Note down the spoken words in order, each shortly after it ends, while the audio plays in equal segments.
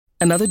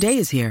Another day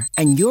is here,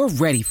 and you're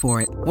ready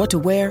for it. What to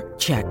wear?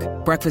 Check.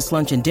 Breakfast,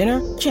 lunch, and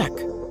dinner? Check.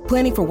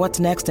 Planning for what's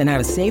next and how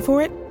to save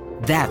for it?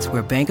 That's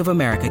where Bank of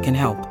America can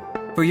help.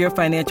 For your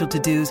financial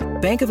to-dos,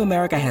 Bank of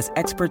America has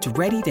experts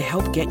ready to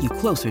help get you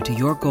closer to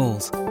your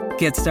goals.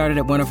 Get started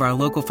at one of our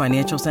local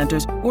financial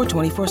centers or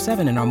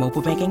 24/7 in our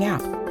mobile banking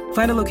app.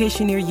 Find a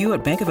location near you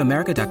at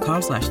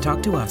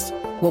bankofamerica.com/talktous.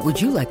 What would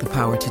you like the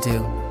power to do?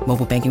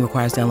 Mobile banking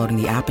requires downloading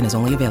the app and is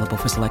only available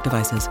for select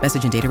devices.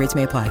 Message and data rates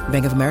may apply.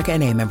 Bank of America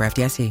N.A., member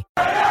FDIC.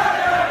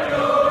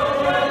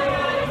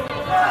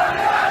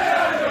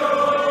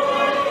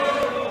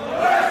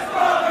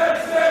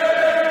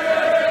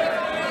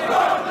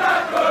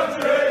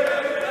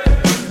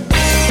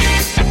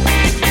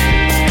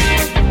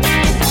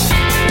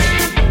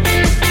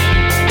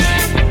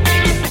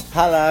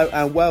 Hello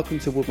and welcome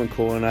to Woodman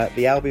Corner,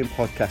 the Albion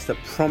podcast that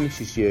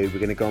promises you we're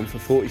going to go on for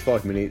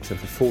 45 minutes, and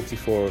for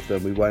 44 of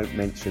them we won't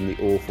mention the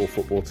awful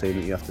football team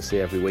that you have to see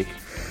every week.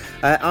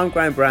 I'm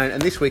Graham Brown,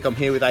 and this week I'm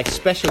here with a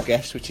special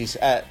guest, which is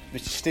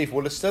Steve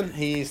Wollaston.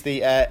 He is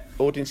the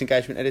audience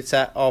engagement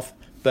editor of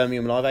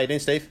Birmingham Live. How you doing,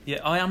 Steve? Yeah,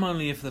 I am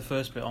only here for the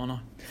first bit, aren't I?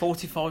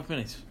 45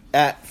 minutes.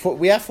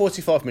 We have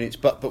 45 minutes,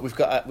 but we've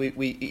got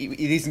it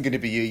isn't going to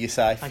be you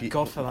say. Thank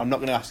God for that. I'm not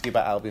going to ask you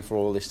about Albion for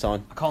all this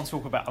time. I can't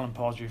talk about Alan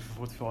Pardew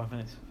for 45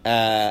 minutes.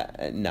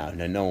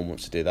 No one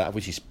wants to do that,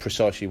 which is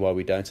precisely why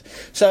we don't.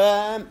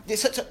 So,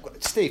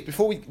 Steve,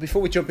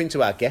 before we jump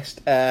into our guest,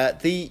 I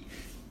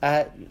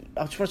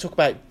just want to talk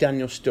about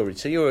Daniel Sturridge.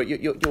 So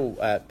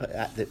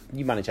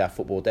you manage our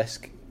football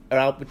desk.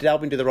 Did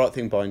Albion do the right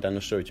thing buying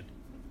Daniel Sturridge,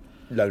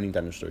 loaning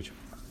Daniel Sturridge?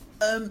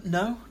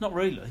 No, not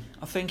really.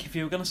 I think if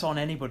you were going to sign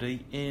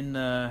anybody in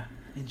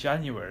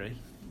January,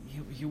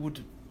 you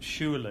would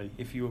surely,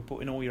 if you were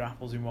putting all your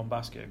apples in one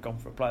basket, have gone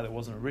for a player that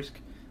wasn't a risk.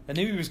 They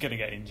knew he was going to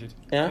get injured.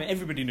 Yeah. I mean,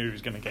 everybody knew he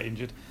was going to get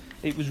injured.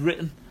 It was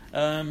written.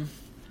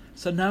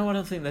 So no, I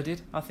don't think they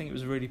did. I think it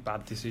was a really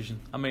bad decision.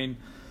 I mean,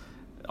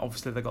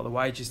 obviously they got the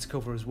wages to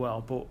cover as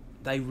well, but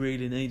they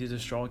really needed a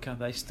striker.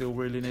 They still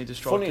really need a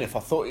striker. Funny enough,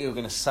 I thought you were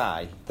going to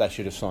say they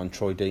should have signed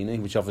Troy Deeney,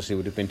 which obviously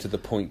would have been to the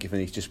point given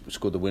he's just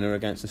scored the winner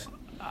against us.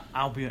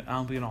 Albion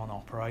aren't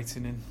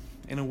operating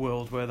in a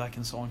world where they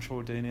can sign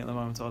Troy Deeney at the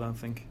moment, I don't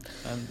think.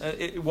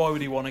 And why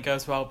would he want to go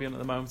to Albion at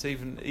the moment,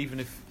 even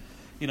if,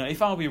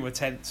 if Albion were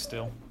 10th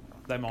still,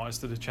 they might have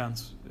stood a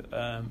chance.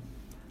 But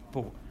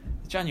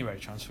the January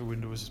transfer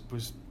window was,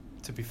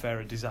 to be fair,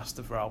 a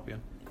disaster for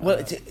Albion. Well,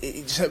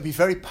 it'd be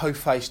very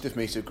po-faced of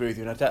me to agree with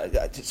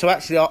you. So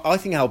actually, I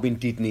think Albion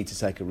did need to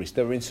take a risk.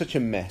 They were in such a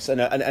mess.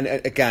 And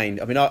again,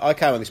 I mean, I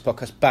came on this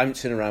podcast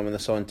bouncing around when they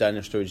signed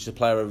Daniel Sturridge. He's a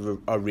player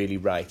I really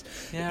rate.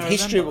 Yeah,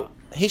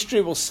 History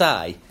will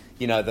say,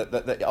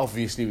 that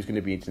obviously he was going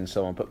to be injured and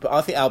so on. But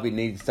I think Albion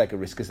needed to take a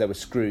risk because they were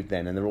screwed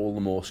then, and they're all the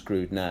more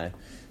screwed now.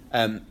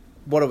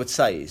 What I would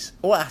say is,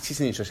 actually, it's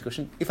an interesting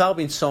question. If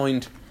Albion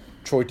signed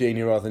Troy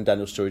Deeney rather than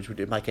Daniel Sturridge,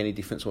 would it make any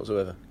difference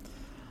whatsoever?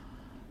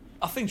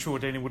 I think Troy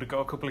Deeney would have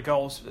got a couple of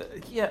goals.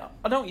 Yeah,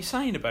 I know what you're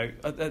saying about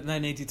they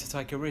needed to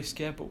take a risk,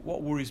 yeah, but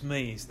what worries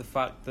me is the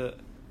fact that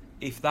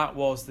if that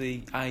was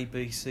the A,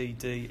 B, C,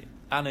 D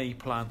and E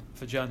plan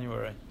for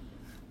January,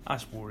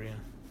 that's worrying,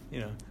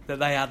 that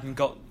they hadn't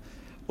got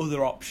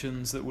other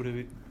options that would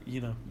have,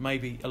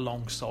 maybe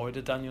alongside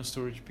a Daniel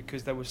Sturridge,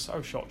 because they were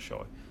so shot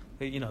shy.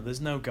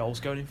 There's no goals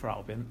going in for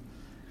Albion.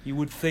 You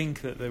would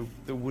think that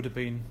there would have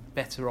been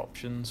better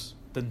options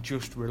than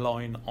just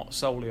relying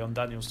solely on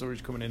Daniel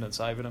Sturridge coming in and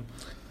saving them.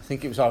 I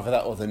think it was either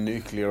that or the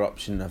nuclear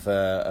option of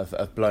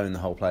blowing the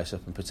whole place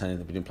up and pretending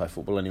that we didn't play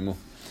football anymore.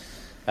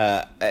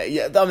 The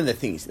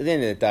thing is, at the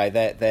end of the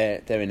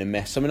day, they're in a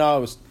mess. I mean,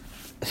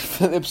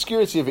 the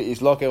obscurity of it is,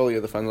 like all the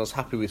other fans, I was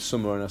happy with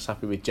summer and I was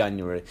happy with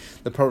January.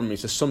 The problem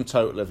is the sum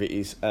total of it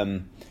is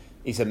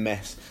a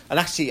mess. And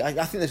actually, I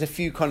think there's a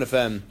few kind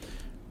of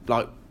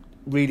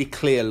really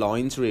clear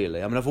lines,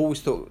 really. I mean, I've always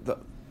thought that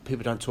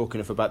people don't talk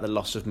enough about the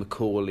loss of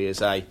McCauley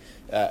as a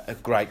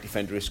great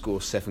defender who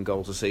scores 7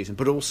 goals a season,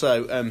 but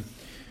also I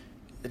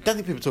don't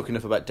think people talk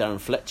enough about Darren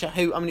Fletcher,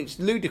 who, I mean, it's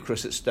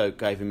ludicrous that Stoke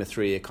gave him a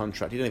 3-year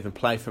contract. He don't even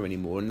play for him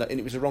anymore, and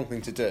it was the wrong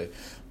thing to do.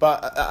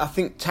 But I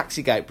think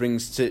Taxigate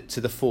brings to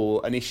the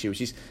fore an issue,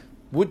 which is,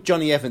 would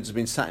Johnny Evans have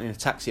been sat in a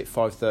taxi at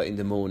 5:30 in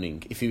the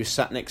morning if he was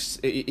sat next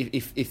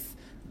if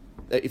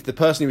the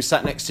person he was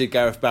sat next to,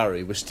 Gareth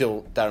Barry, was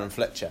still Darren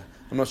Fletcher?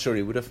 I'm not sure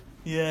he would have.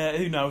 Yeah,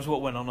 who knows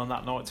what went on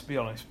that night, to be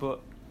honest. But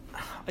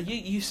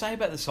you say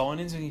about the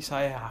signings and you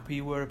say how happy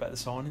you were about the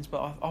signings,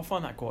 but I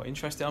find that quite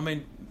interesting. I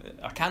mean,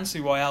 I can see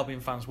why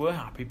Albion fans were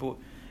happy, but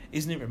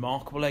isn't it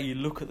remarkable how you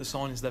look at the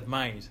signings they've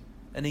made,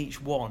 and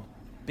each one,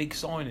 big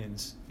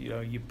signings,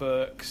 your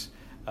Burks,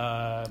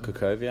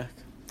 Kukoviak,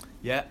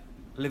 yeah,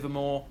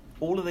 Livermore,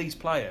 all of these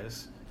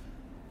players,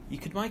 you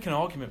could make an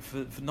argument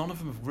for none of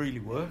them have really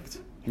worked.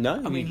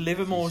 No, I mean,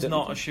 Livermore's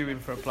not a shoe-in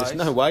for a place.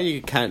 There's no way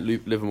you can't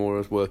count Livermore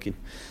as working.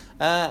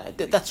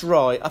 That's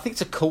right. I think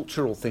it's a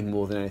cultural thing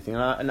more than anything,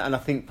 and I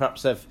think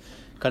perhaps they've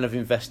kind of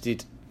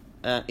invested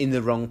in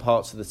the wrong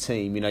parts of the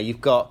team.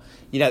 You've got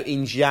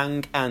in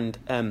Zhang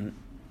and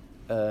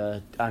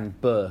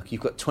and Burke,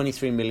 you've got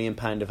 £23 million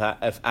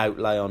of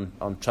outlay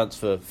on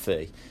transfer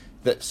fee.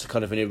 That's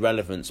kind of an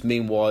irrelevance.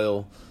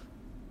 Meanwhile,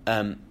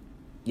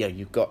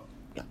 you've got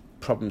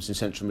problems in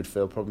central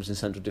midfield, problems in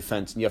central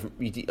defence, and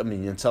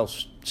until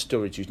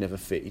Sturridge, who's never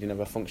fit, you didn't have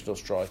a functional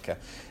striker.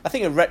 I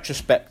think in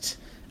retrospect,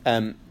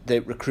 the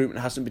recruitment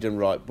hasn't been done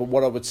right. But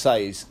what I would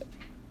say is,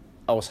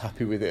 I was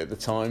happy with it at the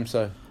time.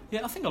 So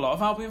yeah, I think a lot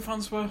of Albion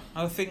fans were.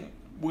 I think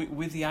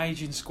with the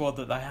ageing squad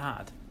that they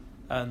had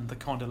and the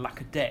kind of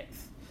lack of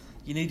depth,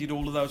 you needed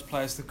all of those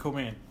players to come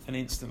in and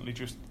instantly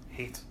just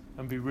hit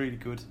and be really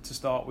good to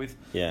start with.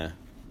 Yeah,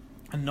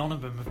 and none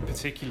of them have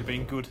particularly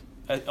been good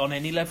on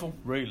any level,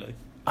 really.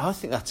 I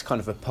think that's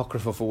kind of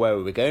apocryphal for where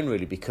we were going,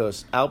 really,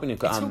 because Albion have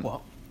got... It's a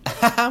what?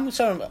 I'm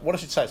sorry, what I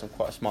should say is I'm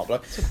quite a smart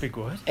bloke. It's a big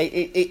word.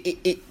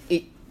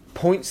 It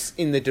points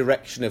in the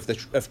direction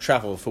of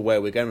travel for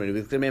where we're going, really.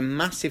 There's going to be a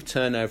massive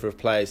turnover of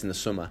players in the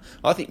summer.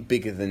 I think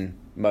bigger than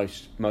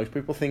most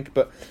people think,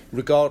 but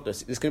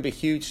regardless, there's going to be a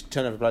huge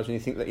turnover of players when you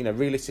think that,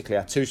 realistically,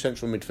 our two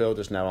central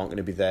midfielders now aren't going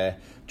to be there.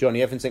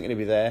 Johnny Evans isn't going to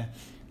be there.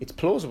 It's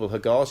plausible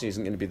Hegazi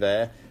isn't going to be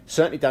there.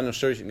 Certainly Daniel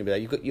Sturridge isn't going to be there.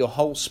 You've got your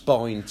whole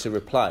spine to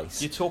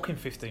replace. You're talking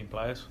 15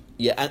 players.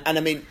 Yeah, and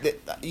I mean,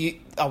 you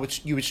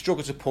would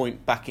struggle to point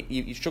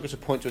you struggle to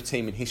point to a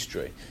team in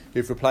history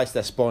who've replaced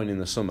their spine in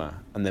the summer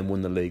and then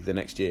won the league the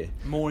next year.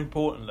 More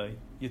importantly,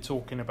 you're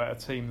talking about a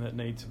team that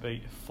need to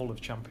be full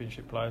of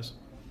championship players.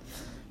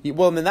 Yeah,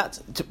 well, I mean,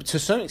 that's to a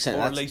certain extent,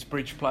 or at least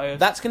bridge players.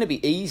 That's going to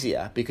be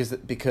easier because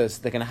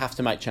they're going to have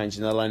to make changes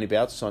and they'll only be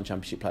able to sign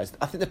championship players.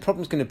 I think the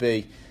problem's going to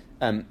be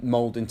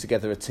moulding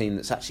together a team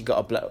that's actually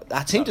got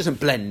our team doesn't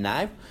blend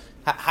now.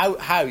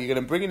 How you're going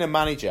to bring in a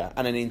manager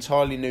and an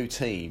entirely new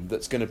team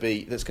that's going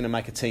to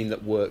make a team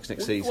that works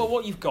next season? Well,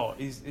 what you've got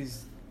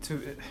is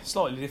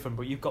slightly different,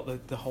 but you've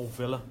got the whole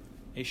Villa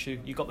issue.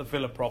 You've got the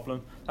Villa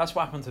problem. That's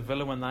what happened to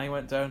Villa when they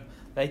went down.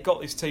 They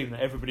got this team that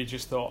everybody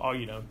just thought,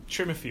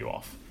 trim a few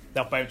off.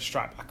 They'll bounce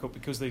straight back up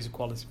because these are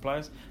quality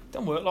players. It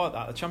doesn't work like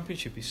that. The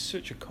Championship is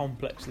such a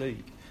complex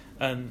league,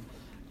 and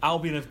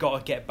Albion have got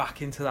to get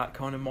back into that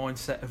kind of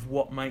mindset of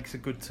what makes a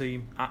good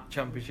team at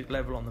Championship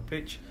level on the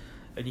pitch.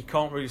 And you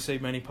can't really see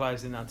many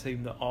players in that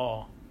team that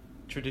are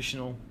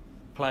traditional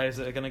players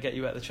that are going to get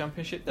you at the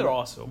Championship. There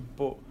are some,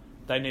 but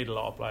they need a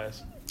lot of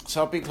players.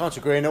 So I've been inclined to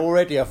agree, and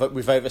already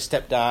we've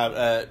overstepped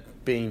our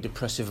being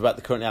depressive about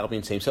the current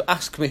Albion team. So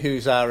ask me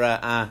who's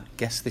our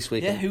guest this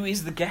week. Yeah, who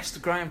is the guest,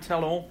 Graham?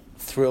 Tell all.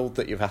 Thrilled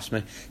that you've asked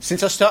me.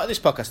 Since I started this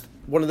podcast,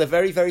 one of the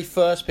very, very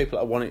first people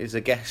I wanted as a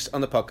guest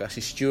on the podcast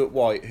is Stuart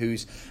White, who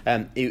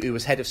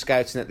was head of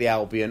scouting at the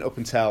Albion up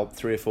until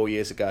 3 or 4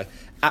 years ago.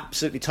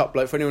 Absolutely top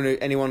bloke. For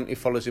anyone who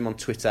follows him on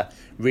Twitter,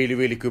 really,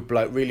 really good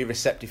bloke, really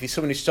receptive. He's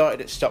someone who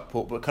started at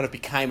Stockport but kind of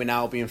became an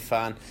Albion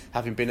fan,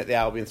 having been at the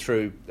Albion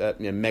through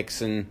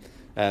Megson,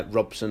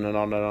 Robson, and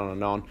on and on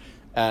and on.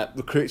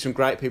 Recruited some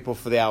great people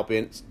for the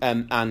Albion,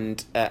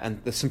 and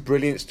there's some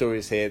brilliant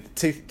stories here.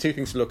 Two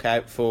things to look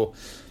out for.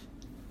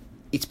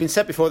 It's been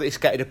said before that he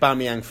scouted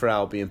Aubameyang for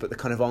Albion, but the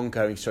kind of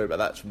ongoing story about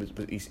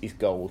that is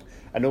gold.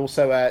 And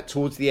also,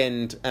 towards the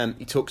end,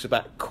 he talks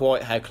about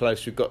quite how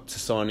close we've got to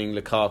signing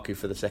Lukaku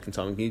for the second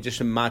time. Can you just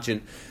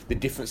imagine the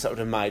difference that would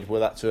have made were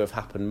that to have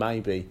happened?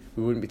 Maybe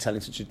we wouldn't be telling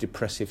such a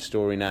depressive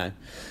story now.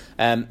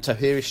 So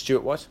here is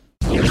Stuart White.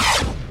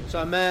 So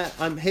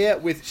I'm here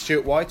with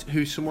Stuart White,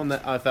 who's someone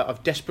that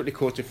I've desperately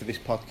courted for this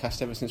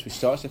podcast ever since we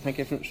started. So thank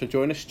you very much for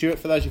joining us. Stuart,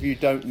 for those of you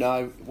who don't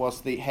know, was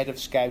the head of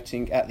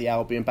scouting at the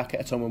Albion back at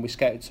a time when we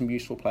scouted some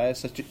useful players.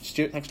 So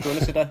Stuart, thanks for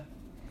joining us today.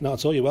 Not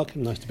at all. You're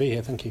welcome. Nice to be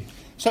here. Thank you.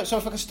 So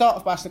if I could start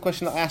off by asking the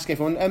question that I ask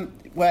everyone,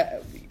 where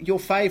your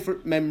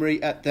favourite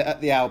memory at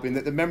the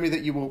Albion, the memory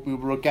that you will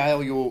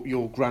regale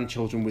your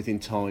grandchildren with in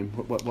time.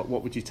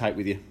 What would you take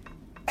with you?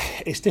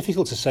 It's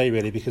difficult to say,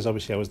 really, because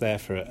obviously I was there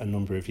for a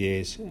number of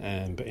years,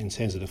 but in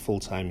terms of the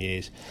full-time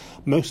years,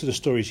 most of the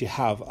stories you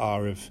have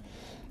are of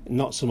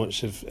not so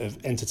much of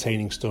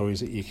entertaining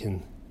stories that you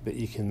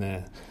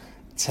can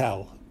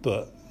tell,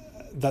 but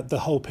that the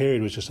whole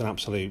period was just an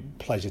absolute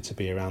pleasure to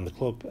be around the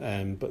club.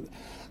 But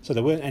so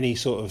there weren't any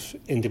sort of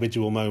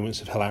individual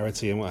moments of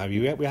hilarity and what have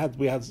you. We had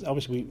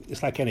obviously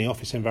it's like any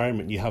office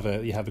environment. You have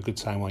a good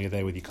time while you're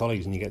there with your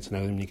colleagues and you get to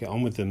know them and you get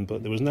on with them.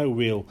 But there was no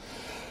real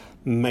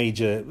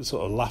major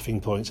sort of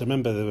laughing points. I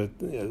remember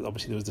there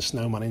was the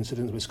snowman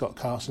incident with Scott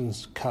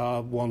Carson's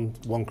car one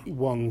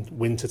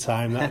winter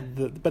time.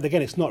 But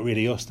again, it's not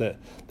really us that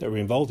were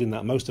involved in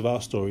that. Most of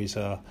our stories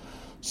are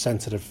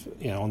centred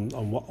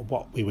on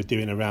what we were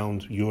doing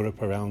around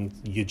Europe, around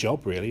your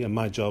job really, and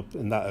my job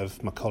and that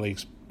of my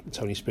colleagues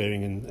Tony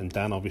Spearing and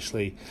Dan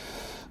obviously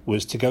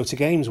was to go to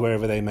games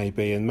wherever they may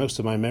be. And most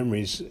of my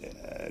memories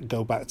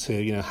go back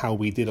to how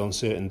we did on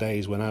certain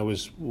days when I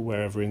was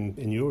wherever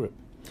in Europe.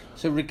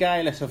 So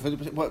regardless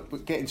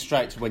of getting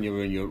straight to when you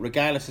were in Europe,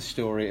 regardless of the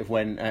story of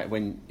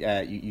when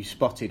you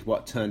spotted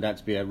what turned out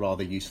to be a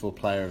rather useful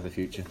player of the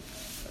future.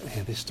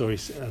 this story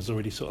has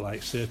already sort of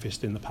like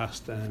surfaced in the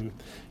past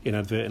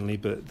inadvertently,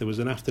 but there was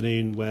an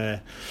afternoon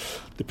where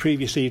the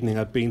previous evening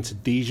I'd been to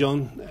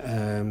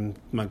Dijon.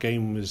 My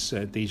game was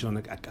Dijon.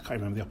 I can't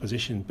remember the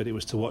opposition, but it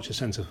was to watch a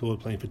centre forward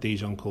playing for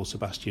Dijon called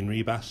Sébastien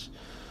Ribas,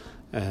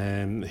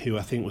 who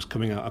I think was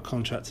coming out of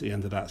contract at the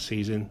end of that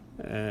season.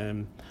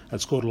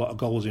 I'd scored a lot of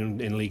goals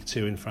in League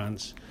Two in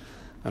France.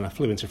 And I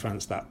flew into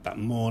France that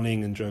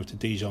morning and drove to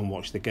Dijon,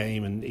 watched the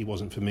game, and it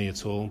wasn't for me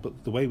at all.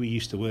 But the way we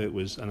used to work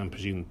was, and I'm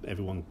presuming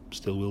everyone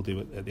still will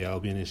do at the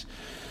Albion,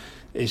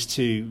 is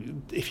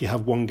to, if you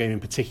have one game in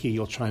particular,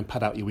 you'll try and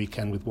pad out your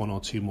weekend with one or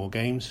two more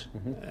games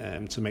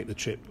to make the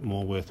trip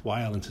more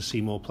worthwhile and to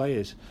see more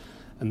players.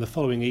 And the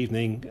following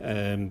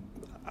evening,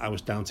 I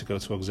was down to go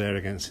to Auxerre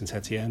against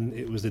Saint-Etienne.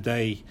 It was the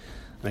day,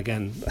 and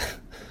again...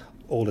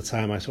 all the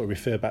time I sort of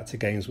refer back to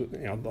games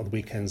on the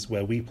weekends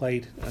where we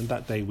played, and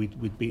that day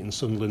we'd beaten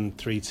Sunderland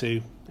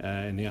 3-2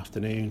 in the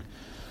afternoon.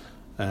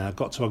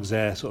 Got to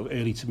Auxerre sort of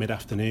early to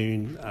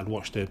mid-afternoon. I'd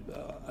watched a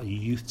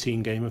youth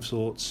team game of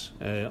sorts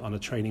on a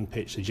training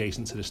pitch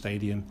adjacent to the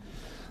stadium.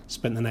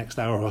 Spent the next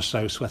hour or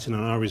so sweating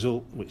on our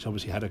result, which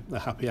obviously had a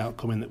happy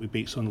outcome in that we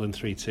beat Sunderland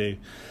 3-2.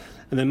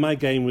 And then my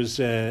game was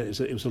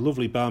it was a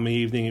lovely balmy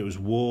evening. It was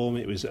warm.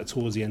 It was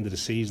towards the end of the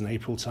season,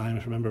 April time,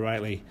 if I remember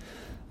rightly.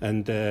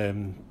 And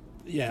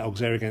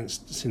Auxerre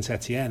against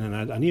Saint-Etienne,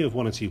 and I knew of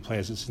one or two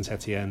players at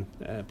Saint-Etienne.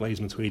 Blaise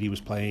Matuidi was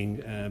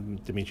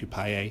playing, Dimitri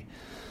Payet.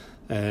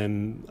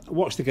 I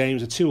watched the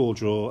games, a 2-2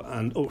 draw,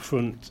 and up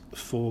front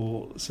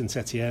for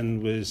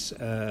Saint-Etienne was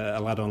a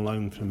lad on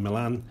loan from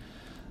Milan,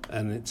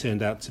 and it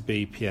turned out to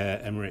be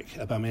Pierre-Emerick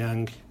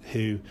Aubameyang,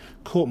 who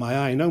caught my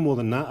eye. No more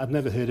than that. I'd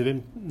never heard of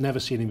him, never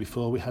seen him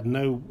before.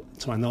 To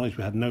my knowledge,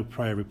 we had no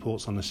prior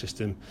reports on the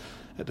system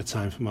at the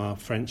time from our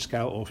French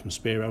scout or from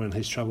Spiro and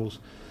his travels.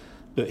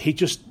 But he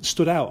just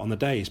stood out on the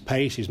day. His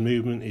pace, his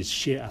movement, his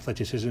sheer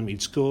athleticism.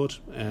 He'd scored,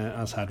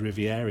 as had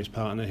Rivière, his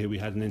partner, who we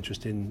had an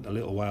interest in a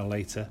little while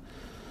later.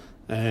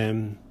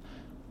 Again,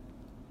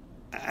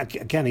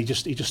 he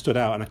just stood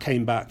out. And I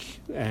came back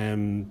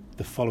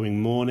the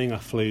following morning. I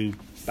flew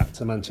back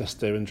to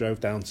Manchester and drove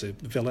down to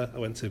Villa. I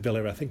went to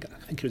Villa. I think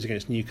it was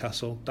against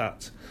Newcastle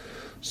that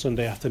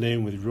Sunday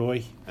afternoon with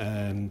Roy.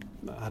 I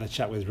had a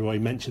chat with Roy,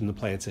 mentioned the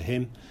player to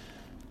him,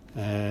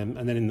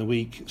 and then in the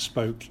week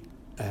spoke.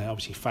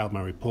 Obviously filed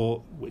my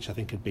report, which I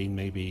think had been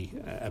maybe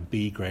a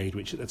B grade,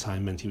 which at the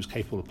time meant he was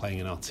capable of playing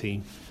in our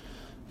team.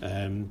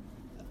 And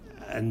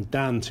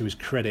Dan, to his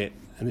credit,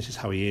 and this is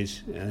how he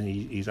is, and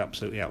he's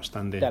absolutely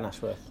outstanding. Dan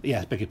Ashworth.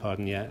 Yeah, beg your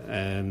pardon, yeah.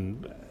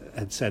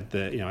 Had said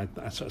that,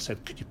 I sort of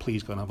said, could you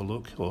please go and have a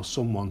look, or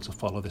someone to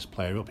follow this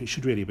player up. It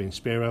should really have been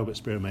Spiro, but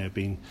Spiro may have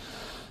been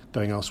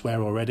going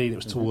elsewhere already. It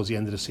was towards the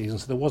end of the season,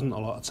 so there wasn't a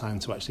lot of time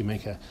to actually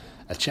make a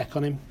check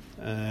on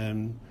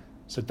him.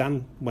 So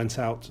Dan went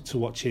out to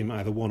watch him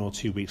either 1 or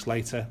 2 weeks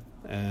later,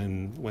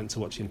 and went to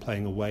watch him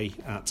playing away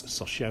at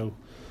Sochaux.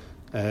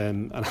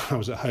 And I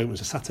was at home. It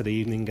was a Saturday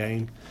evening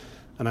game,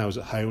 and I was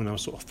at home and I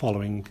was sort of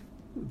following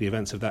the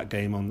events of that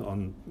game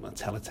on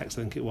teletext,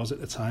 I think it was at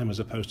the time, as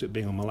opposed to it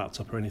being on my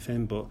laptop or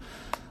anything. But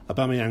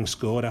Aubameyang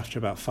scored after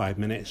about 5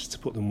 minutes to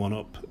put them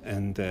 1-1,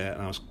 and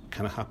I was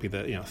kind of happy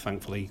that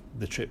thankfully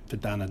the trip for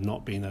Dan had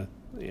not been a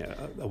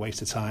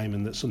waste of time,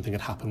 and that something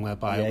had happened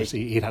whereby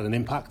obviously he'd had an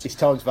impact. His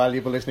time's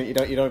valuable, isn't it?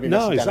 You don't be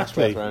messing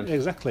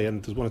exactly.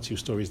 And there's 1 or 2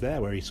 stories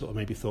there where he sort of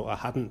maybe thought I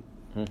hadn't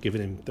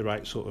given him the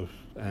right sort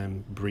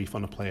of brief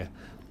on a player.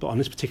 But on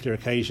this particular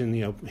occasion,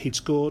 he'd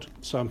scored,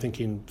 so I'm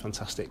thinking,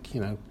 fantastic.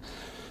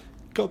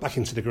 Got back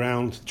into the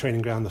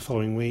training ground the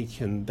following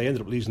week, and they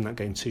ended up losing that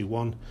game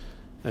 2-1.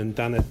 And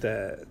Dan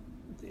had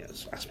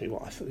asked me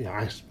what I thought.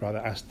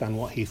 Asked Dan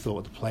what he thought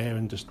of the player,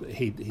 and just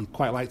he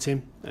quite liked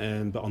him,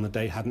 but on the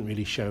day hadn't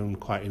really shown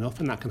quite enough,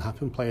 and that can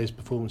happen. Players'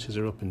 performances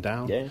are up and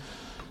down. Yeah.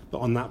 But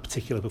on that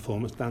particular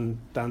performance,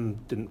 Dan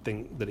didn't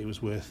think that it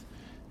was worth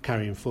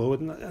carrying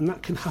forward, and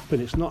that can happen.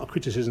 It's not a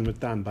criticism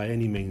of Dan by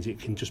any means. It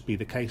can just be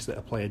the case that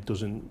a player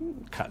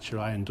doesn't catch your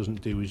eye and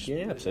doesn't do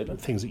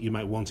things that you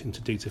might want him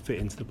to do to fit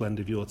into the blend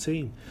of your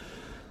team.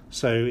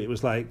 So it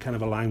was like kind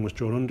of a line was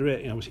drawn under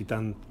it. Obviously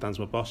Dan's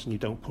my boss, and you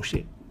don't push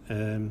it.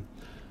 And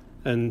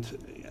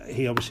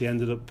he obviously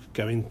ended up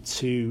going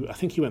to, I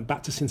think he went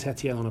back to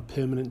Saint-Etienne on a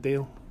permanent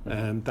deal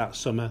that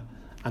summer,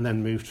 and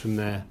then moved from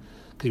there,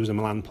 because he was a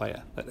Milan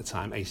player at the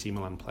time, AC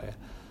Milan player.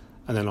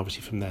 And then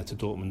obviously from there to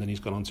Dortmund, then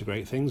he's gone on to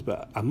great things.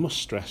 But I must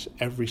stress,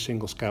 every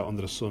single scout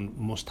under the sun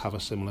must have a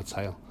similar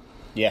tale.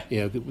 Yeah.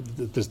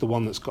 There's the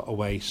one that's got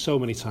away so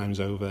many times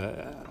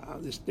over.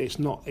 It's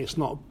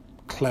not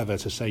clever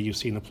to say you've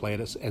seen a player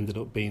that's ended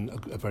up being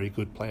a very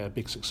good player, a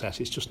big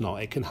success. It's just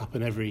not. It can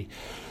happen every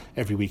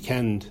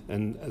weekend.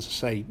 And as I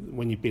say,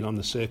 when you've been on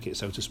the circuit,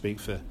 so to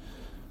speak,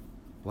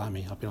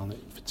 I've been on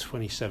it for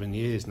 27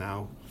 years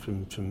now,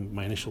 from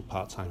my initial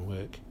part-time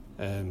work.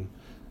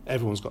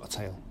 Everyone's got a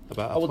tale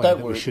about a player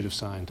that we should have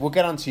signed. We'll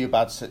get on to your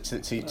bad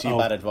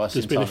advice.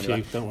 There's been a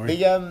few, don't worry.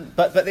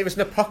 But there was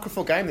an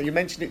apocryphal game that you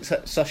mentioned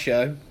at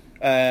Sochaux.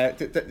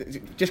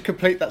 Just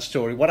complete that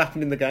story. What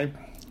happened in the game?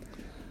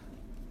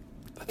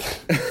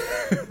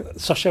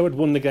 Sochaux had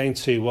won the game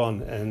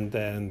 2-1, and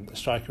the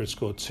striker had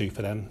scored 2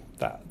 for them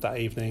that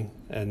evening,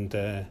 and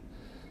it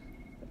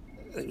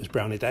was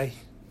Brownie Day.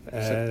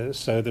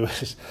 So there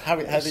was how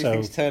these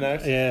things turn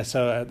out. Yeah,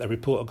 so a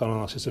report had gone on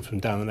our system from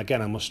Dan, and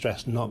again I must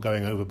stress not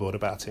going overboard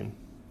about him.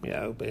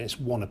 But it's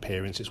one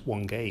appearance, it's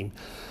one game,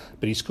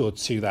 but he scored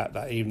 2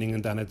 that evening,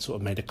 and Dan had sort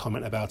of made a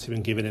comment about him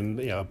and given him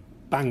a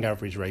bang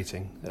average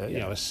rating,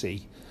 a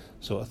C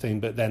sort of thing.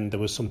 But then there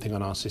was something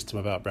on our system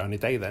about Brownie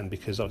Day then,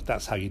 because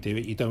that's how you do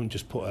it. You don't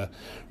just put a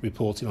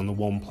reporting on the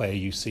one player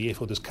you see.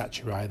 If others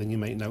catch your eye, then you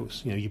make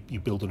notes. You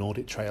build an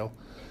audit trail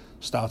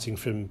starting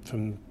from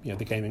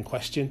the game in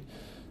question.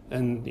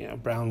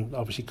 And Brown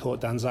obviously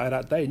caught Dan's eye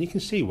that day, and you can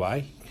see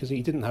why, because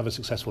he didn't have a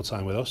successful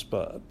time with us,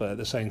 but at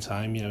the same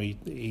time,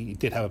 he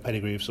did have a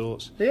pedigree of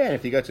sorts. Yeah,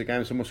 if you go to a game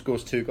and someone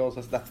scores 2 goals,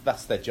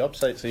 that's their job.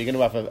 So you're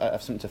going to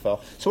have something to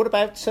file. So what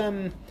about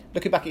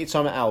looking back at your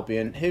time at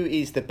Albion? Who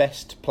is the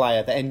best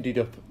player that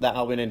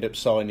Albion ended up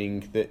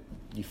signing that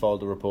you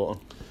filed a report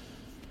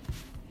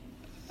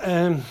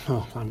on?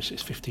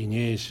 It's 15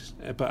 years,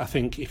 but I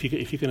think if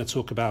you're going to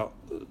talk about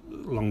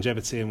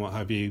longevity and what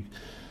have you,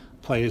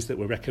 players that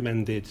were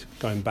recommended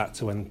going back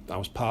to when I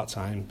was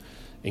part-time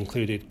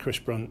included Chris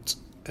Brunt,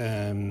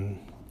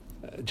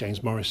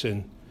 James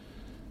Morrison,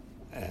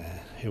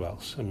 who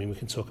else? I mean, we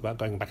can talk about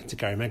going back into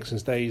Gary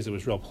Megson's days. There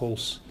was Rob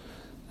Hulse,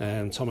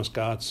 Thomas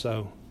Gard.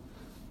 So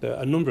there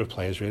are a number of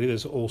players, really.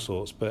 There's all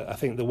sorts. But I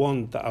think the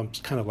one that I'm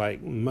kind of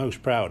like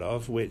most proud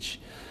of,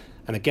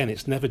 and again,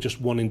 it's never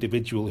just one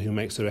individual who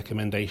makes the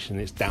recommendation.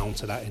 It's down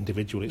to that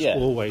individual. It's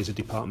always a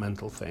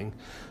departmental thing.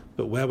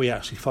 But where we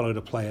actually followed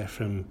a player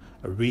from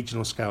a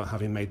regional scout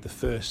having made the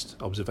first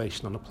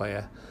observation on a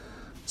player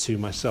to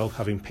myself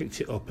having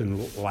picked it up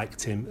and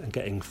liked him and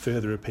getting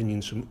further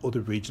opinions from other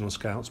regional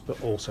scouts, but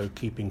also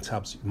keeping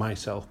tabs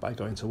myself by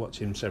going to watch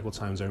him several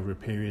times over a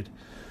period,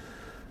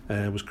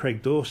 was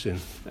Craig Dawson.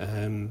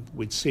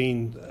 We'd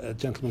seen a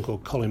gentleman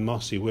called Colin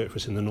Moss, who worked for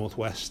us in the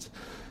Northwest,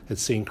 had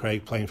seen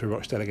Craig playing for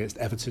Rochdale against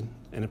Everton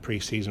in a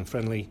pre-season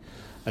friendly,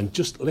 and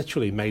just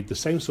literally made the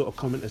same sort of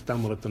comment as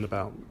Dan will have done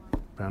about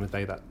Brownie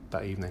Day that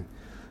evening,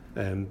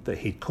 that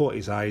he'd caught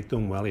his eye,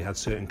 done well. He had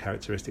certain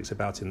characteristics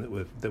about him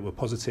that were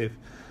positive,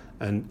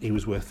 and he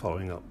was worth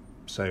following up.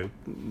 So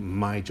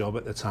my job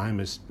at the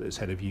time as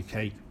head of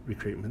UK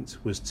recruitment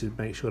was to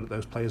make sure that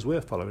those players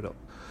were followed up.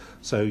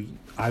 So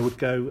I would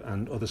go,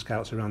 and other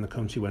scouts around the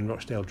country, when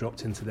Rochdale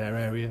dropped into their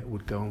area,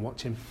 would go and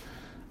watch him,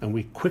 and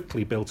we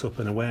quickly built up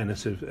an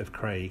awareness of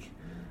Craig.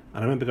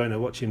 And I remember going to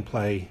watch him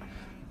play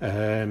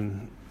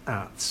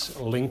at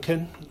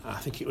Lincoln. I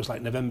think it was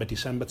like November,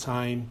 December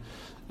time.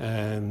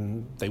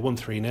 They won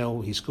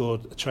 3-0. He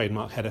scored a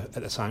trademark header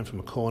at the time from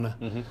a corner.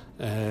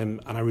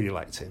 And I really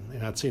liked him.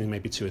 I'd seen him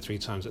maybe 2 or 3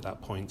 times at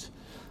that point.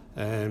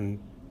 And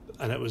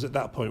it was at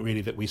that point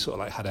really that we sort of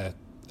like had a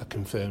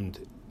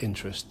confirmed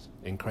interest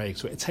in Craig.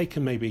 So it had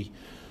taken maybe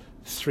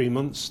 3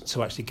 months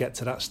to actually get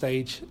to that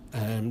stage.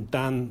 I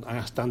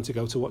asked Dan to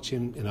go to watch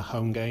him in a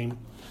home game.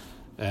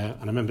 And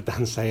I remember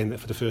Dan saying that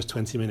for the first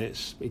 20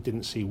 minutes, he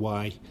didn't see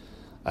why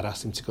I'd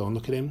asked him to go and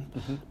look at him.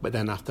 But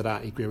then after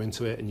that, he grew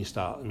into it,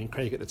 and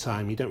Craig at the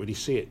time, you don't really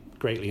see it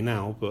greatly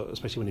now, but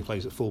especially when he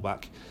plays at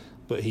fullback,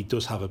 but he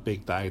does have a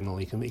big diagonal.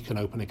 He can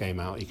open a game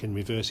out, he can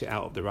reverse it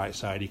out of the right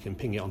side, he can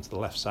ping it onto the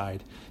left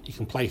side, he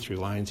can play through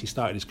lines. He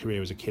started his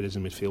career as a kid as a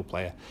midfield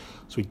player,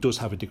 so he does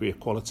have a degree of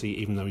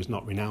quality, even though he's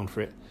not renowned for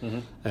it.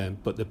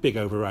 But the big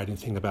overriding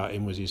thing about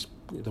him was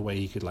the way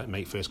he could like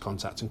make first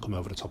contact and come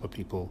over the top of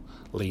people,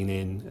 lean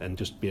in, and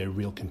just be a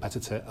real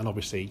competitor. And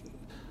obviously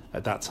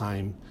at that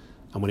time,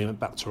 and when he went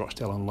back to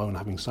Rochdale on loan,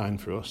 having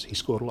signed for us, he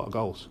scored a lot of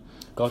goals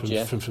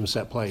from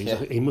set plays.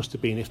 Yeah. He must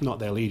have been, if not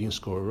their leading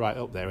scorer, right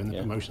up there in the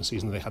promotion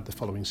season they had the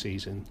following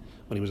season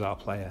when he was our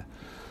player.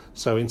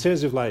 So in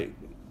terms of I'm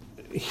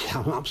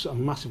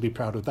massively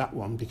proud of that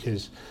one,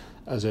 because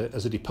as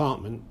a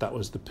department, that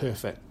was the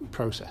perfect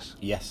process.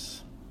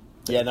 Yes.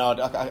 Yeah, no,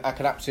 I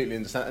can absolutely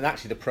understand, and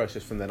actually the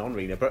process from then on,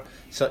 Rena. But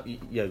so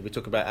we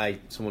talk about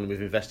someone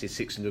we've invested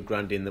 600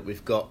 grand in, that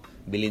we've got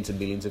millions and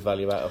millions of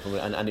value out of him,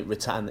 and it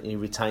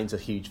retains a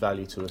huge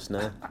value to us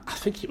now. I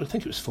think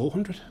it was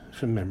 400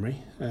 from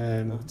memory.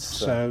 Again,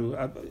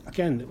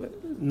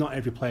 not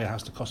every player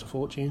has to cost a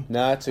fortune.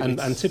 No,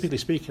 and typically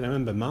speaking, I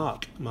remember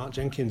Mark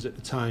Jenkins at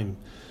the time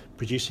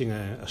producing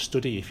a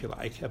study, if you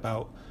like,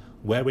 about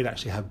where we'd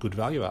actually have good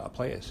value out of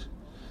players.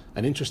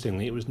 And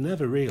interestingly, it was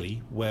never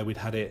really where we'd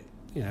had it,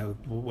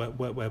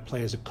 where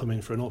players had come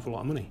in for an awful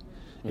lot of money.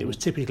 It was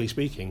typically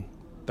speaking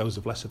those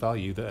of lesser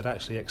value that had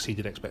actually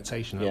exceeded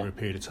expectation over a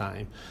period of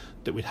time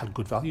that we'd had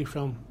good value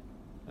from.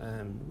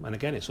 And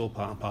again, it's all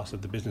part and parcel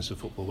of the business of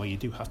football, where you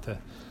do have to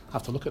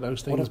look at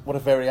those things. What a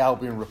very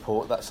Albion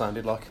report that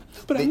sounded like.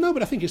 But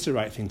I think it's the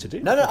right thing to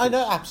do. No, I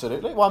know,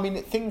 absolutely. Well, I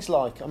mean, things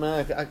like,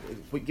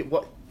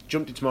 what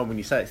jumped into mind when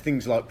you say it,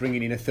 things like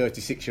bringing in a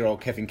 36-year-old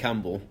Kevin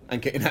Campbell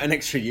and getting an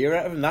extra year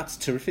out of him, that's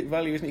terrific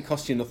value, isn't it? It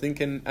costs you nothing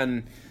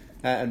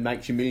and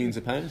makes you millions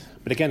of pounds.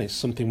 But again, it's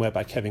something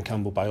whereby Kevin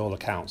Campbell, by all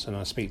accounts, and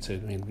I speak to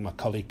my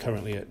colleague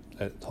currently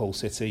at Hull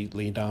City,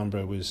 Lee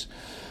Darnborough, was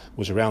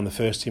was around the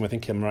first team. I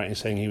think I'm right in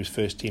saying he was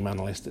first team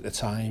analyst at the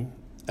time,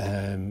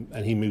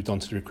 and he moved on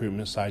to the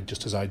recruitment side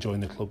just as I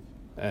joined the club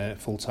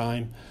full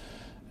time.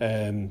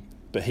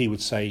 But he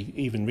would say,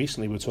 even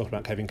recently, we were talking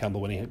about Kevin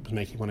Campbell when he was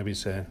making one of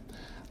his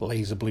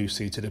laser blue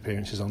suited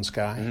appearances on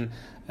Sky,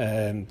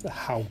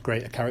 how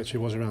great a character he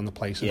was around the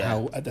place, and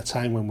how at the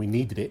time when we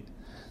needed it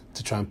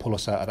to try and pull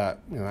us out of that,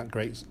 that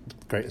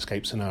great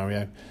escape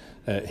scenario,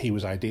 he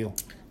was ideal.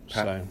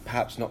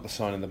 Perhaps not the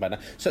sign of the banner.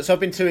 So I've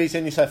been too easy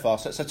on you so far.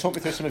 So talk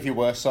me through some of your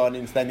worst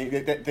signings.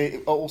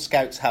 Then all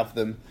scouts have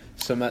them.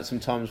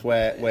 Sometimes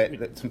where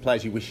some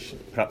players you wish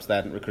perhaps they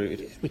hadn't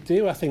recruited. We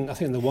do. I think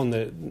the one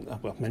that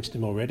I've mentioned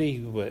him already.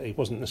 It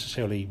wasn't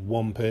necessarily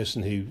one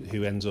person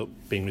who ends up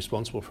being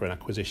responsible for an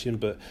acquisition,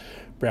 but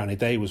Brownie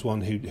Day was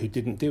one who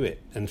didn't do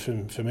it. And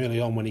from early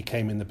on when he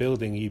came in the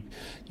building, you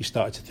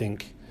started to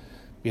think,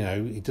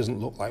 he doesn't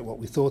look like what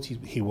we thought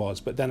he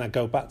was. But then I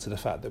go back to the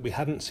fact that we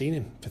hadn't seen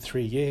him for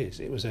 3 years.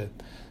 It was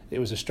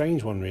a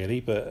strange one, really.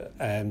 But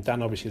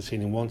Dan obviously had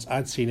seen him once.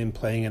 I'd seen him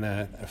playing in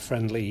a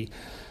friendly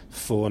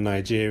for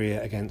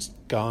Nigeria against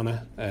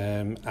Ghana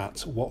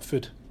at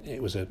Watford.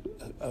 It was an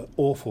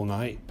awful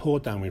night,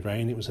 poured down with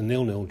rain. It was a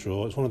 0-0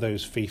 draw. It was one of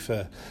those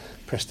FIFA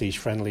prestige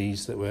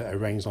friendlies that were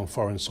arranged on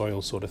foreign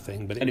soil sort of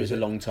thing. But it was a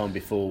long time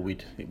before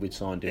we'd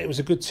signed it. It was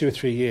a good 2 or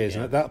 3 years,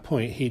 and at that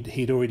point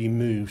he'd already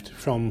moved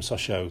from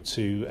Sochaux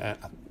to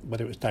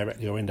whether it was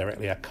directly or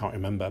indirectly, I can't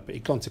remember, but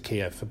he'd gone to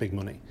Kiev for big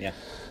money. Yeah.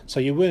 So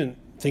you weren't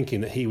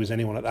thinking that he was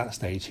anyone at that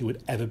stage who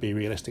would ever be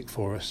realistic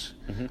for us,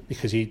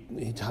 because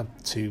he'd had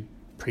to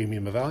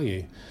premium of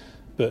value.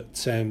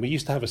 But we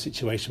used to have a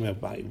situation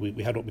where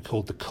we had what we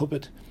called the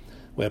cupboard,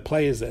 where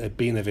players that had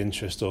been of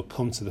interest or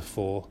come to the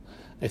fore,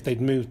 if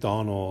they'd moved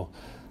on or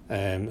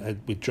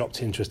we'd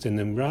dropped interest in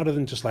them, rather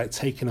than just like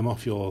taking them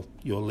off your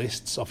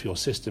lists, off your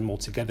system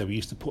altogether, we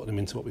used to put them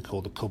into what we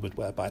called the cupboard,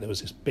 whereby there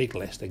was this big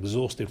list,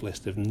 exhaustive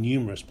list of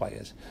numerous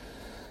players.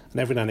 And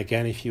every now and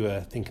again, if you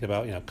were thinking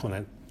about, come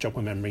on, jog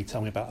my memory,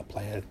 tell me about a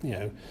player,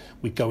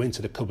 we'd go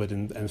into the cupboard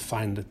and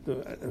find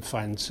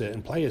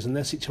certain players, and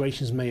their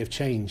situations may have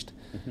changed.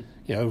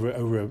 Over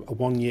a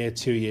 1 year,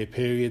 2 year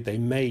period, they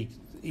may,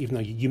 even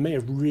though you may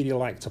have really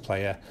liked a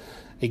player,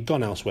 he'd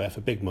gone elsewhere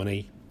for big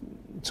money.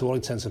 To all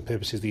intents and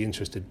purposes, the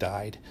interest had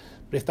died.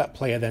 But if that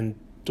player then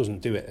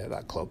doesn't do it at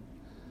that club,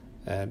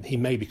 he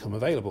may become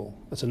available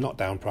at a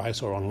knockdown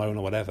price or on loan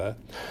or whatever.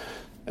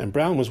 And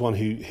Brown was one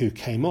who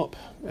came up,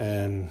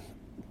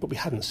 but we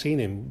hadn't seen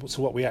him.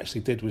 So what we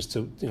actually did was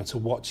to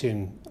watch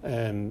him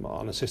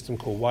on a system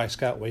called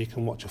Y-Scout, where you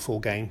can watch a full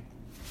game,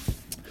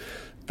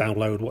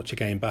 download, watch a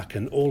game back,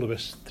 and all of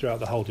us throughout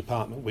the whole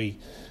department, we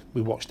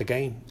watched a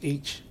game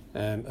each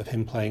of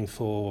him playing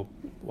for.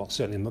 Well,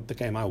 certainly the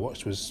game I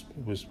watched was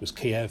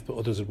Kiev, but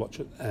others had watched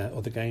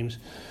other games,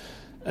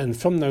 and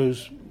from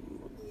those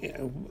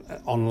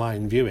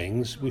online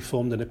viewings, we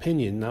formed an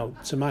opinion. Now,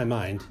 to my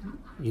mind,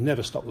 you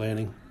never stop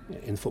learning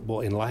in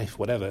football, in life,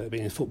 whatever. But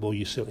in football,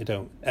 you certainly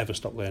don't ever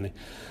stop learning.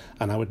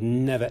 And I would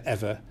never,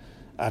 ever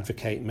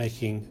advocate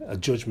making a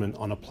judgment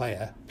on a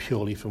player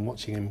purely from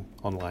watching him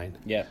online.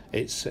 Yeah,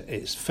 it's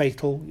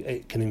fatal.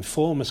 It can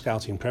inform a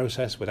scouting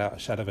process without a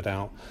shadow of a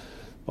doubt.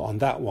 But on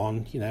that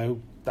one,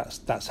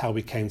 that's how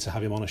we came to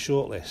have him on a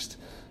shortlist.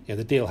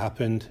 The deal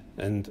happened,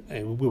 and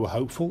we were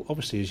hopeful,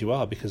 obviously, as you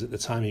are, because at the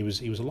time he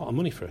was a lot of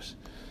money for us,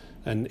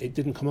 and it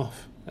didn't come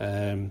off.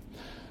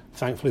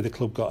 Thankfully, the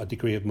club got a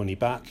degree of money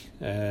back.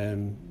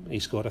 He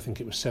scored, I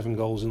think it was 7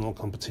 goals in all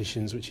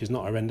competitions, which is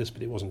not horrendous,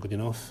 but it wasn't good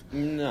enough.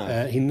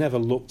 No. He never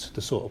looked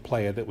the sort of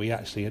player that we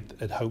actually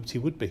had hoped he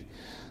would be.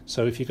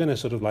 So if you're going to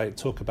sort of like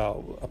talk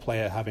about a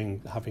player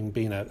having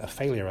been a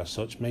failure as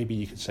such, maybe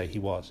you could say he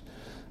was.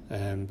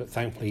 But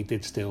thankfully, he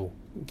did still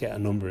get a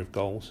number of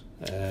goals.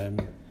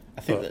 I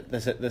think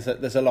that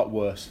there's a lot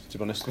worse, to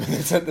be honest.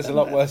 There's a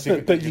lot worse.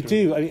 But you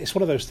do. I mean, it's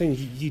one of those things.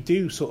 You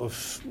do sort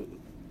of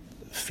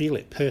feel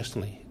it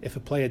personally. If a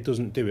player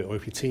doesn't do it, or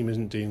if your team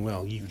isn't doing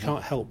well, you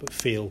can't help but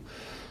feel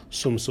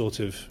some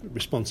sort of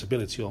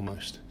responsibility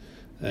almost.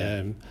 Yeah.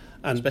 And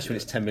especially when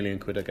it's 10 million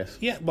quid, I guess.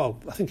 Yeah, well,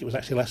 I think it was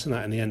actually less than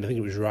that in the end. I think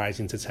it was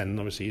rising to 10. And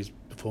obviously, his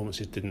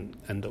performances didn't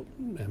end up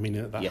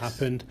meaning that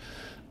happened.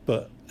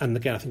 But and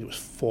again, I think it was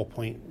 4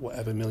 point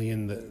whatever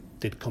million that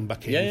did come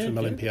back in from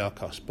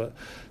Olympiacos.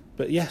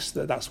 But yes,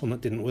 that's one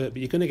that didn't work.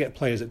 But you're going to get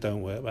players that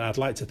don't work. But I'd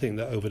like to think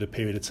that over the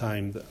period of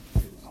time that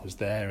I was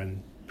there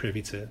and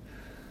privy to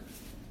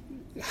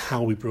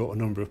how we brought a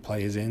number of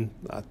players in,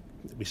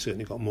 we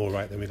certainly got more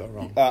right than we got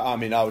wrong. I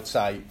mean, I would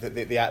say that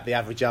the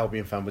average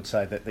Albion fan would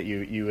say that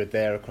you were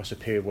there across a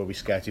period where we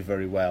scouted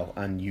very well,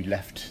 and you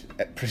left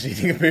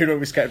preceding a period where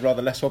we scouted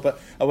rather less well. But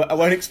I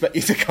won't expect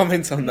you to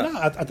comment on that. No,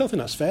 I don't think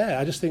that's fair.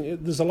 I just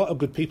think there's a lot of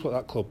good people at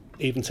that club,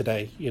 even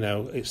today.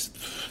 It's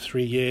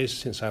 3 years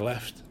since I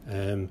left.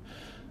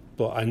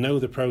 But I know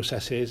the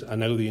processes, I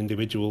know the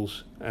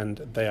individuals, and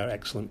they are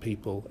excellent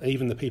people.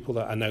 Even the people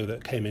that I know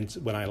that came in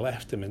when I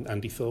left,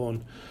 Andy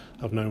Thorne,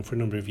 I've known for a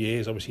number of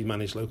years. Obviously, he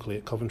managed locally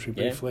at Coventry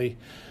briefly.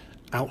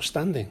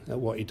 outstanding at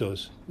what he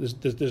does.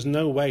 There's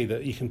no way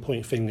that you can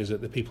point fingers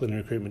at the people in the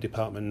recruitment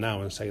department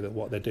now and say that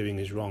what they're doing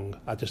is wrong.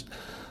 I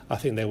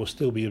think they will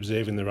still be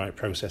observing the right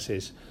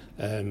processes.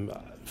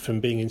 From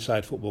being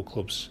inside football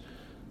clubs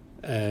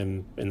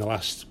in the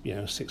last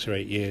 6 or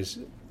 8 years,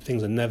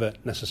 things are never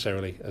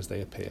necessarily as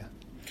they appear.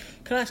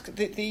 Can I ask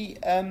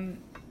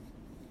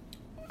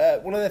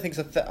one of the things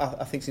I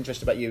think is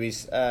interesting about you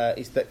is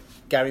that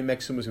Gary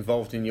Megson was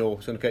involved in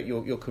your sort of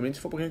your coming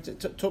into football. Can you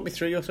talk me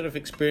through your sort of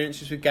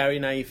experiences with Gary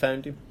and how you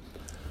found him?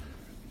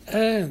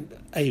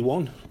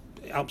 A1,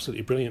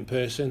 absolutely brilliant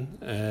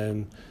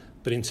person.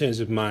 But in terms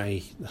of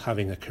my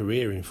having a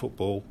career in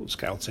football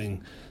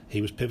scouting,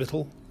 he was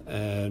pivotal.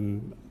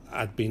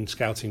 I'd been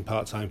scouting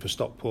part-time for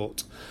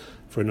Stockport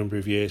for a number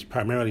of years.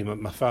 Primarily,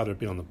 my father had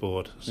been on the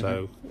board.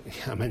 So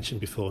I mentioned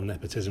before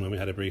nepotism when we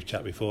had a brief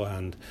chat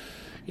beforehand.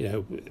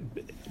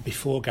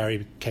 Before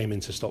Gary came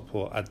into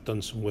Stockport, I'd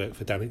done some work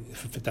for Danny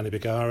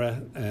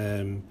Bergara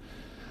on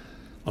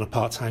a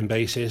part-time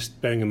basis.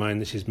 Bearing in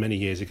mind this is many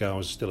years ago, I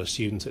was still a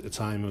student at the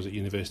time. I was at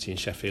university in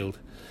Sheffield.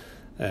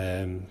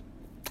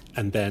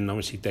 And then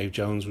obviously Dave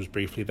Jones was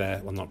briefly there,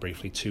 well not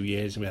briefly, 2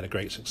 years, and we had a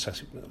great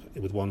success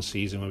with one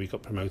season where we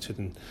got promoted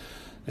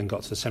and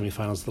got to the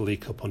semi-finals of the League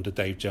Cup under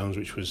Dave Jones,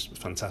 which was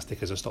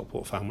fantastic as a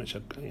Stockport fan, which I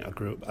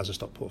grew up as a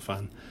Stockport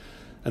fan.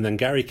 And then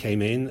Gary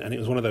came in, and it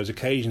was one of those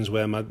occasions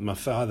where my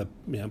father,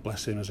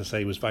 bless him, as I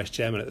say, was vice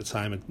chairman at the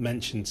time, had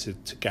mentioned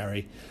to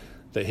Gary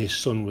that his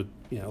son would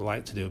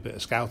like to do a bit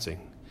of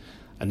scouting.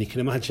 And you can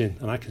imagine,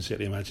 and I can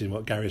certainly imagine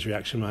what Gary's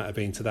reaction might have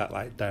been to that,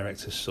 like,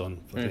 director's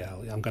son. Bloody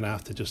hell, I'm going to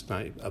have to just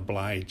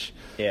oblige,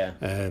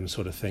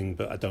 sort of thing.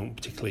 But I don't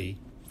particularly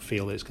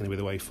feel that it's going to be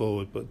the way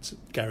forward. But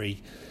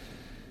Gary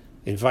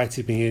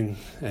invited me in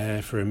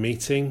for a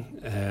meeting.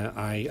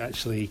 I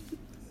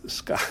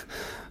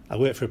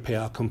worked for a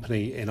PR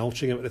company in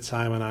Altrincham at the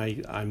time, and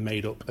I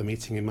made up a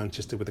meeting in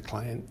Manchester with a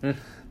client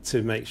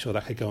to make sure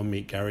that I could go and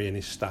meet Gary and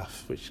his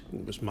staff, which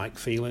was Mike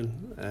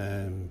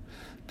Phelan,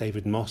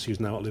 David Moss, who's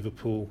now at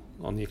Liverpool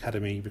on the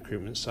academy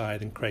recruitment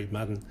side, and Craig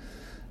Madden,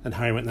 and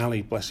Harry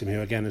McNally, bless him, who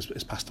again has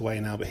passed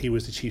away now, but he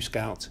was the chief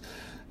scout.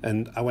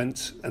 And I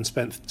went and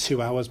spent 2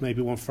 hours,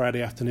 maybe one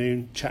Friday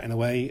afternoon, chatting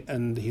away,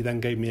 and he then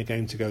gave me a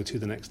game to go to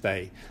the next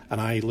day.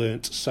 And I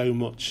learnt so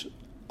much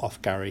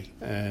off Gary.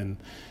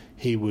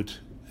 He would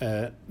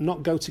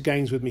not go to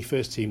games with me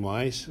first team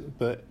wise,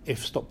 but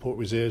if Stockport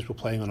reserves were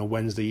playing on a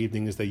Wednesday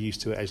evening as they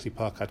used to at Edgeley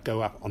Park, I'd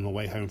go up on the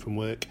way home from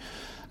work,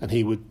 and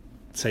he would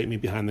take me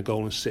behind the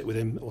goal and sit with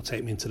him, or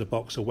take me into the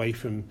box away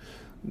from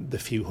the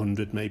few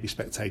hundred maybe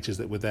spectators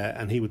that were there,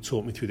 and he would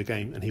talk me through the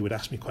game, and he would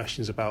ask me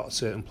questions about a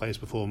certain player's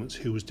performance,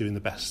 who was doing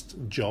the best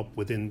job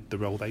within the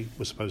role they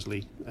were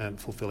supposedly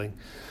fulfilling,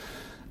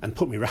 and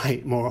put me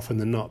right more often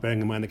than not,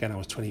 bearing in mind again I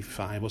was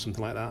 25 or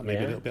something like that,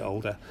 maybe a little bit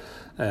older,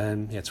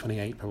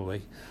 28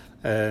 probably,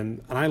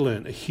 and I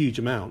learnt a huge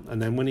amount.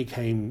 And then when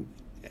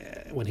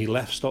he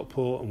left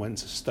Stockport and went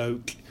to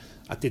Stoke,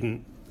 I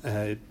didn't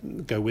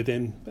go with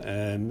him,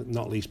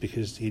 not least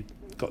because he'd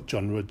got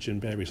John Rudge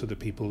and various other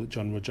people that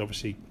John Rudge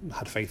obviously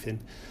had faith in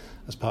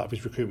as part of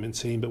his recruitment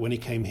team. But when he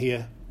came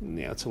here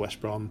to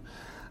West Brom,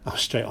 I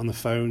was straight on the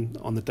phone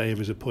on the day of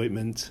his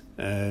appointment,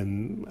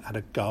 had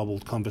a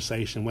garbled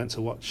conversation, went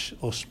to watch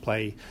us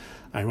play,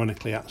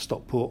 ironically, at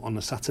Stockport on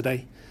a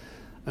Saturday.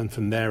 And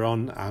from there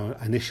on,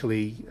 I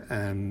initially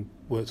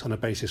worked on a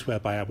basis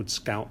whereby I would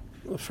scout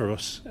for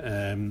us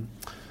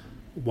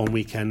one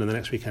weekend, and the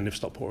next weekend if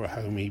Stockport were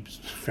at home, he was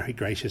very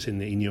gracious in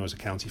that he knew I was a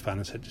county fan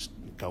and said, just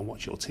go and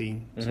watch your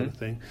team, sort of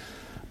thing.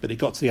 But it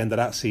got to the end of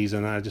that season,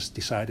 and I just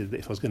decided that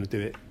if I was going to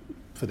do it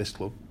for this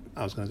club,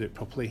 I was going to do it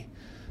properly,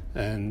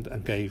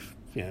 and gave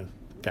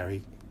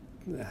Gary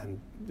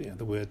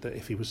the word that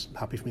if he was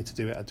happy for me to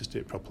do it, I'd just do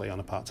it properly on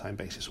a part-time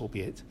basis,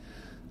 albeit.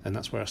 And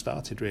that's where I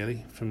started,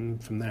 really, from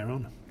there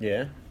on.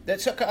 Yeah.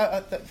 That's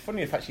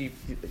funny enough, actually,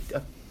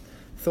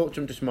 thought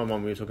jumped into my mind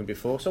when we were talking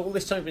before. So all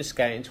this time you've been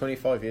scouting,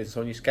 25 years or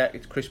so, and you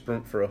scouted Chris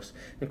Brunt for us.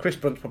 And Chris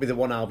Brunt's probably the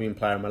one Albion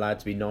player I'm allowed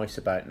to be nice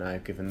about now,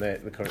 given the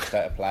current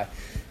state of play.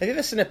 Have you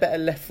ever seen a better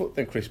left foot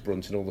than Chris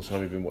Brunt in all the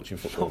time we've been watching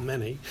football? Not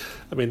many.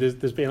 I mean,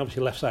 there's been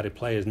obviously left-sided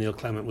players. Neil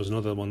Clement was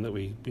another one that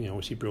we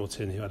obviously brought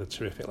in, who had a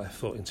terrific left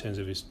foot in terms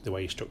of the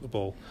way he struck the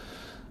ball.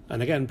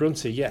 And again,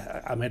 Brunty,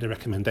 I made a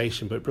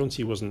recommendation, but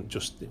Brunty wasn't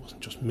just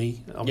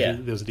me.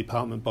 Obviously, there was a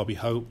department, Bobby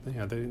Hope,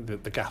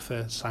 the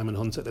gaffer, Simon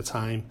Hunt at the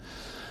time.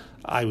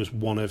 I was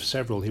one of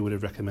several who would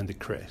have recommended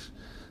Chris.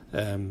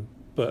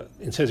 But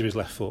in terms of his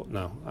left foot,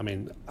 no. I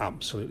mean,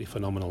 absolutely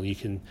phenomenal. I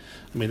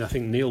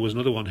think Neil was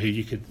another one who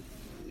you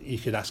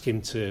could ask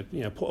him to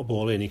put a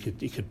ball in. He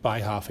could buy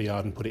half a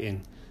yard and put it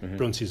in. Mm-hmm.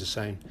 Brunty's the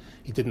same.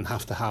 He didn't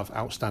have to have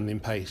outstanding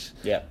pace.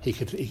 Yeah. He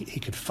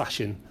could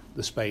fashion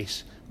the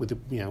space with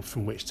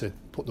from which to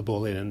put the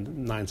ball in,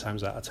 and 9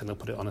 times out of 10 he'll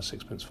put it on a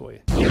sixpence for you.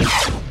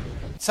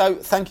 So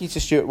thank you to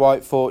Stuart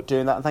White for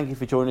doing that, and thank you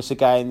for joining us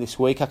again this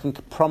week. I can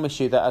promise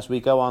you that as we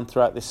go on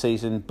throughout this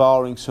season,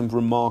 barring some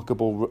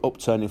remarkable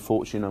upturn in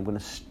fortune, I'm going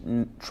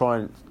to try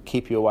and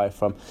keep you away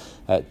from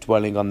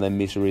dwelling on the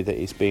misery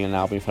that is being an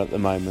Albion fan at the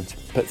moment.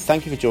 But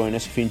thank you for joining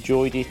us. If you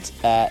enjoyed it,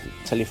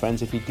 tell your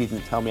friends. If you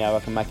didn't, tell me how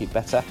I can make it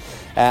better.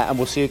 And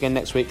we'll see you again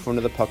next week for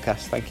another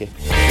podcast. Thank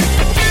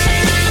you.